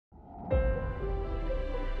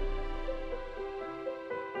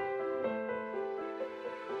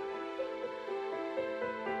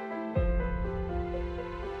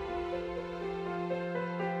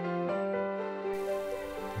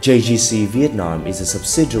JGC Vietnam is a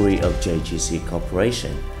subsidiary of JGC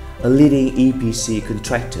Corporation, a leading EPC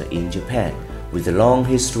contractor in Japan with a long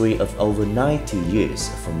history of over 90 years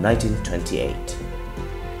from 1928.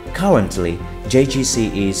 Currently,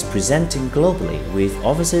 JGC is presenting globally with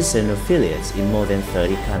offices and affiliates in more than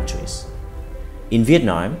 30 countries. In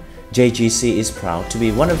Vietnam, JGC is proud to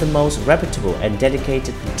be one of the most reputable and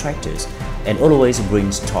dedicated contractors and always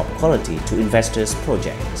brings top quality to investors'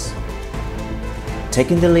 projects.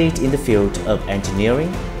 Taking the lead in the field of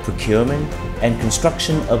engineering, procurement, and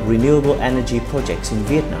construction of renewable energy projects in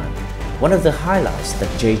Vietnam, one of the highlights that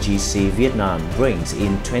JGC Vietnam brings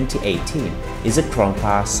in 2018 is the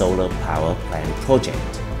Krongpa Solar Power Plant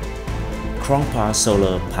project. Krongpa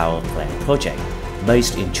Solar Power Plant project,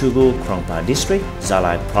 based in Chubu, Krongpa District, Gia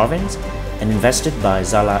Lai Province, and invested by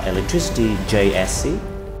Gia Lai Electricity JGC,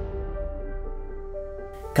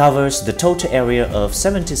 covers the total area of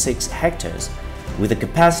 76 hectares with a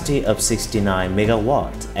capacity of 69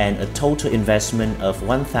 megawatts and a total investment of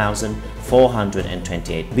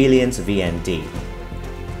 1,428 billion VND.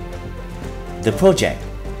 The project,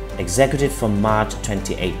 executed from March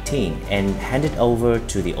 2018 and handed over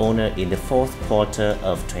to the owner in the fourth quarter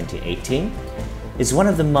of 2018, is one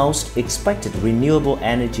of the most expected renewable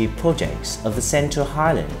energy projects of the Central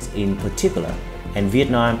Highlands in particular and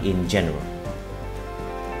Vietnam in general.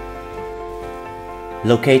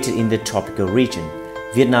 Located in the tropical region,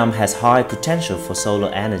 Vietnam has high potential for solar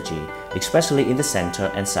energy, especially in the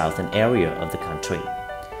center and southern area of the country.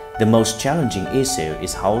 The most challenging issue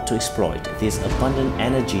is how to exploit this abundant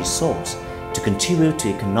energy source to contribute to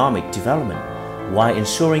economic development while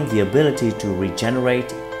ensuring the ability to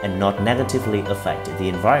regenerate and not negatively affect the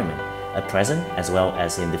environment at present as well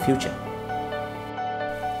as in the future.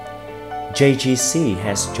 JGC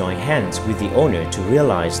has joined hands with the owner to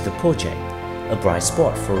realize the project, a bright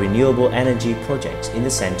spot for renewable energy projects in the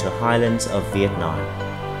Central Highlands of Vietnam.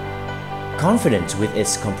 Confident with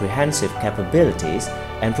its comprehensive capabilities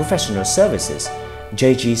and professional services,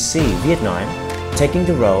 JGC Vietnam, taking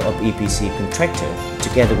the role of EPC contractor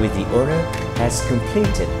together with the owner, has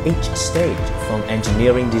completed each stage from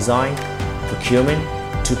engineering design, procurement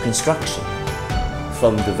to construction.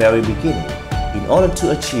 From the very beginning, in order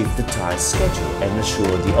to achieve the tight schedule and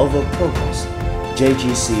ensure the overall progress,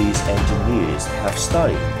 JGC's engineers have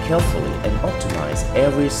studied carefully and optimized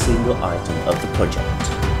every single item of the project.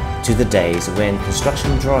 To the days when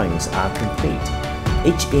construction drawings are complete,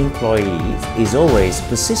 each employee is always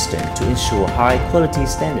persistent to ensure high-quality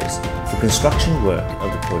standards for construction work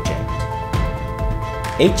of the project.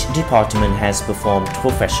 Each department has performed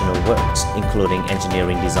professional works, including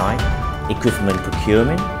engineering design, equipment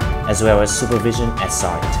procurement, as well as supervision at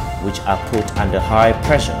site, which are put under high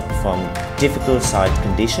pressure from difficult site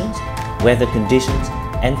conditions, weather conditions,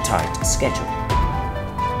 and tight schedule.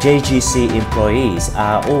 JGC employees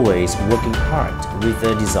are always working hard with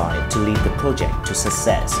the desire to lead the project to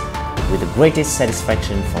success with the greatest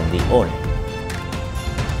satisfaction from the owner.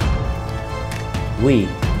 We,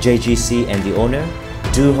 JGC and the owner,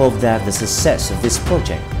 do hope that the success of this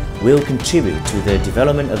project will contribute to the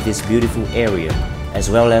development of this beautiful area as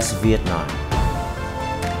well as Vietnam.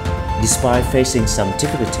 Despite facing some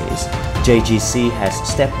difficulties, JGC has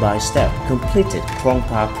step-by-step completed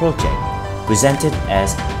Krongpa project, presented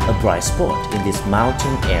as a bright spot in this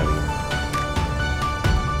mountain area.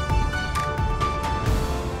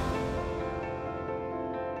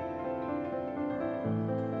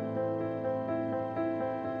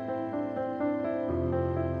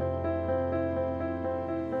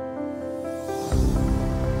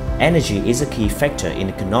 Energy is a key factor in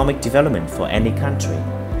economic development for any country.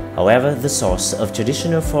 However, the source of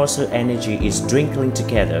traditional fossil energy is dwindling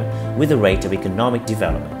together with the rate of economic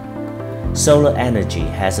development. Solar energy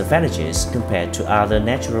has advantages compared to other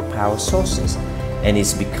natural power sources and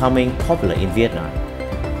is becoming popular in Vietnam.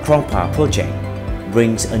 Krongpa project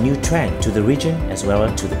brings a new trend to the region as well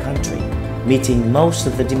as to the country, meeting most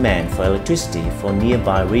of the demand for electricity for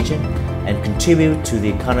nearby region and contribute to the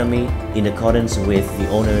economy in accordance with the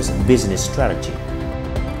owner's business strategy.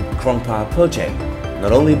 Krongpa project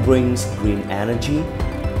not only brings green energy,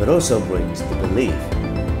 but also brings the belief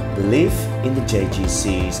in the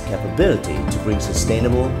JGC's capability to bring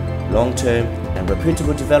sustainable, long-term and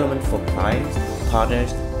reputable development for clients,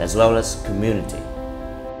 partners, as well as community.